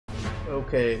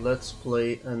Okay, let's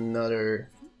play another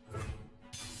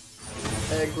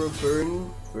aggro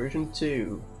burn version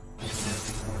 2.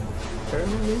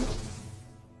 Permanently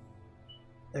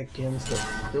against the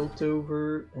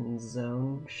Piltover and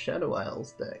Zone Shadow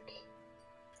Isles deck.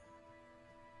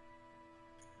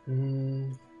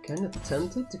 Kinda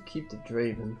tempted to keep the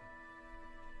Draven.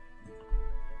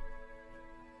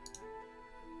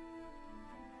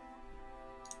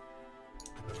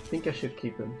 I think I should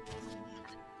keep him.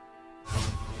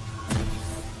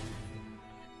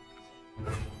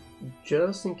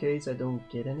 Just in case I don't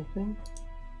get anything.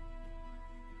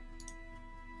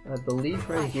 I believe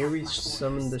right here we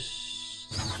summon the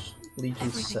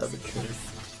Legion Saboteur.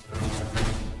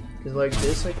 Because like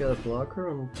this I got a blocker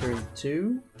on turn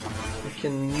 2. I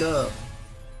cannot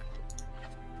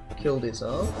kill this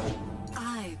off.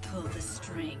 I pull the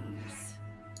strings.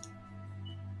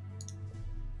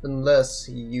 Unless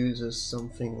he uses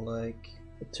something like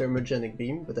a thermogenic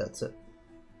beam, but that's it.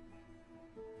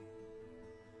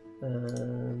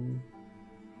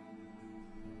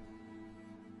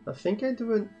 I think I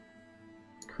do a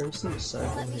Crimson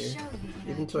Disciple here,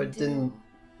 even though I didn't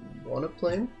want to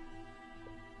play him.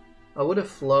 I would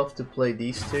have loved to play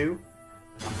these two,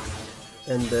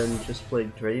 and then just play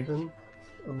Draven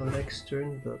on the next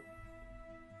turn, but I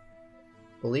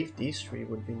believe these three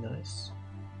would be nice.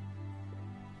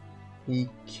 He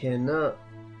cannot...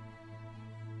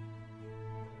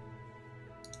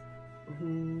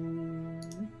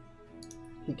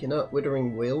 He cannot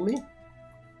Withering Wail me,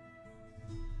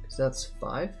 because that's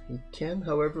 5. He can,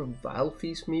 however, Vile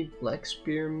Feast me, Black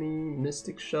Spear me,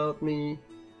 Mystic Shot me,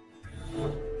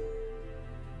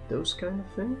 those kind of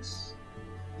things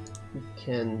he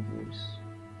can use.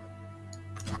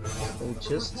 I'll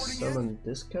just summon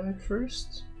this guy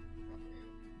first,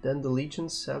 then the Legion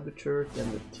Saboteur,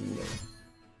 then the Tino,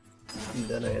 and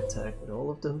then I attack with all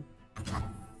of them.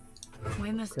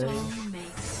 We must Okay. all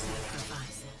make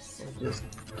sacrifices. I'll just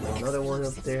get another one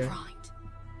up there.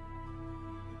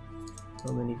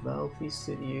 How many Vile Feasts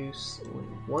did you use?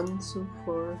 Only one so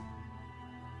far.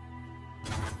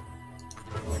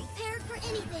 Prepared for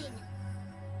anything.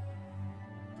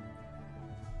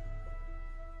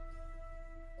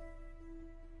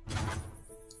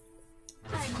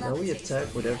 Now we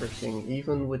attack with everything,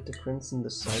 even with the Crimson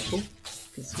Disciple,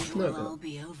 because he's not It'll all gonna...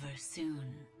 be over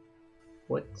soon.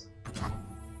 What?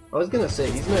 I was gonna say,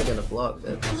 he's not gonna block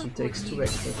that, because he takes 2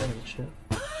 extra damage now.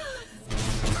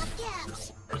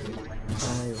 I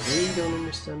really don't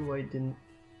understand why he didn't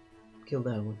kill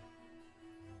that one.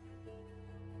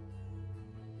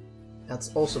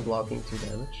 That's also blocking 2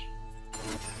 damage.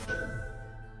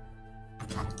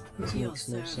 This You'll makes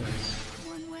no serve sense.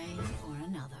 one way or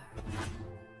another.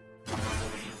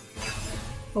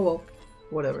 Oh well,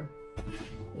 whatever.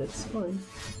 It's fine.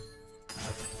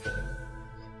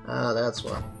 Ah, that's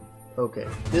why. Okay,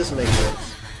 this makes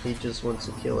sense. He just wants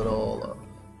to kill it all off.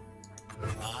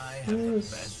 I have the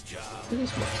best job. It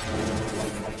is fine.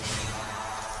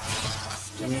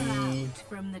 Get out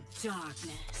from the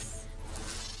darkness.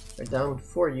 We're down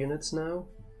 4 units now.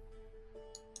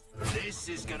 This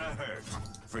is gonna hurt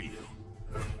for you.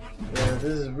 Yeah,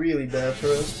 this is really bad for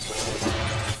us.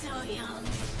 So young.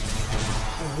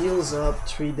 Heals up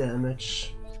 3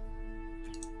 damage.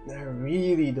 I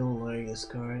really don't like this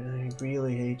card. I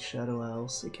really hate Shadow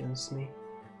Owls against me.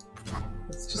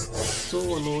 It's just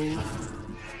so annoying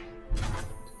to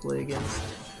play against.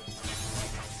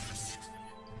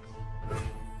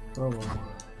 Oh well.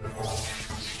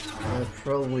 I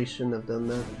probably shouldn't have done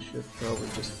that. I should probably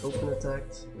just open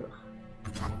attacked.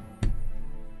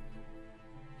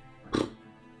 Ugh.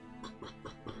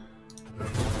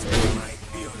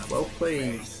 Well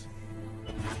played.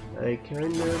 I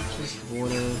kinda just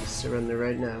wanna surrender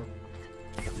right now.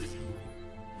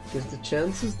 Because the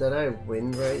chances that I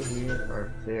win right here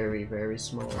are very, very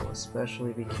small,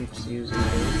 especially if he keeps using it.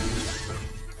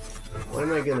 What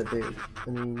am I gonna do? I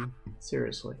mean,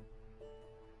 seriously.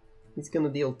 He's gonna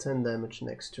deal 10 damage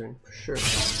next turn, for sure.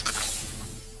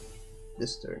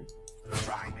 This turn.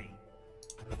 Try me.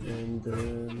 And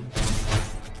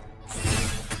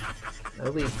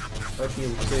I'll deal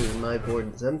 2. My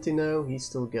board is empty now. He's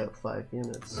still got 5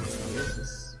 units, so this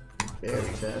is very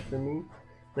bad for me.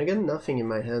 I got nothing in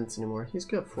my hands anymore. He's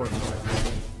got 4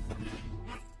 cards.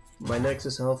 My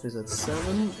Nexus health is at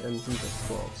 7 and he's at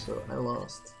 12, so I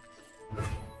lost.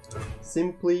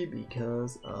 Simply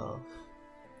because of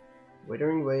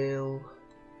Withering Wail,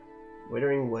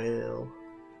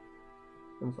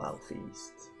 and Vile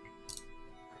Feast.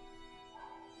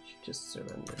 Just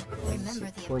surrender. Remember It's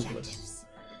the pointless. objectives.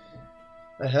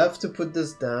 I have to put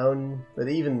this down, but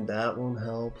even that won't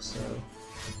help, so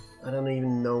I don't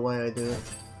even know why I do it.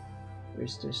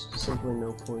 There's simply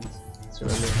no point.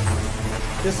 Surrender.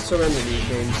 Just surrender these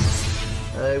games.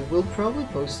 I will probably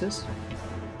post this,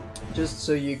 just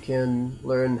so you can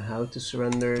learn how to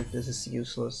surrender. This is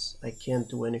useless. I can't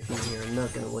do anything here. I'm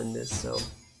not gonna win this, so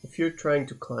if you're trying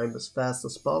to climb as fast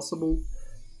as possible,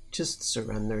 just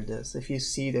surrender this. If you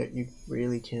see that you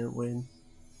really can't win,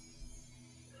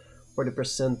 or the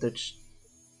percentage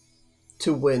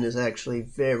to win is actually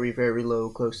very, very low,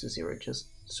 close to zero, just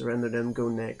surrender them, go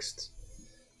next.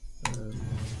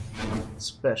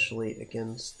 Especially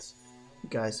against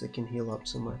guys that can heal up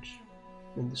so much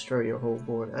and destroy your whole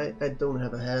board. I don't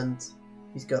have a hand.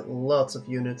 He's got lots of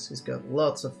units, he's got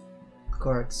lots of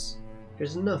cards.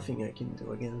 There's nothing I can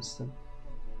do against him.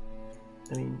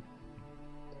 I mean,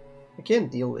 I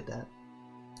can't deal with that.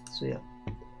 So yeah,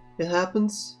 it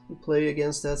happens. We play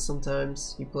against that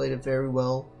sometimes. He played it very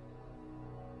well.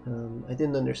 I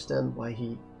didn't understand why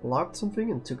he blocked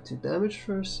something and took 2 damage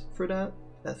for that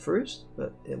at first,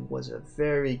 but it was a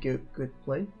very good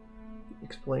play.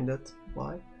 Explained it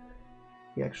why.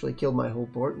 He actually killed my whole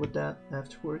board with that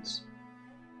afterwards.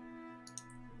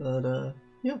 But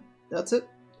yeah, that's it.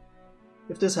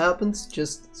 If this happens,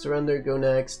 just surrender, go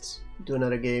next, do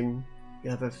another game. You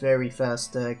have a very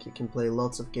fast deck, you can play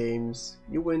lots of games.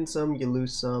 You win some, you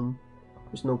lose some.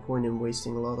 There's no point in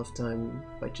wasting a lot of time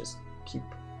by just keep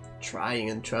trying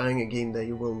and trying a game that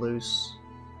you will lose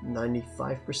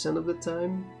 95% of the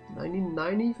time,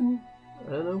 99 even,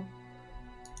 I don't know.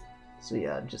 So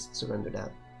yeah, just surrender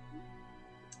that.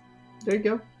 There you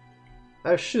go.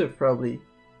 I should have probably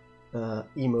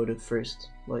emoted first,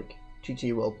 like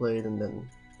GG well played, and then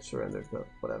surrendered, but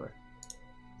whatever.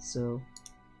 So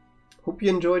hope you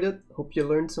enjoyed it, hope you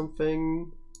learned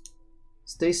something.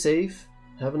 Stay safe,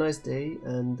 have a nice day,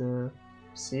 and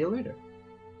see you later.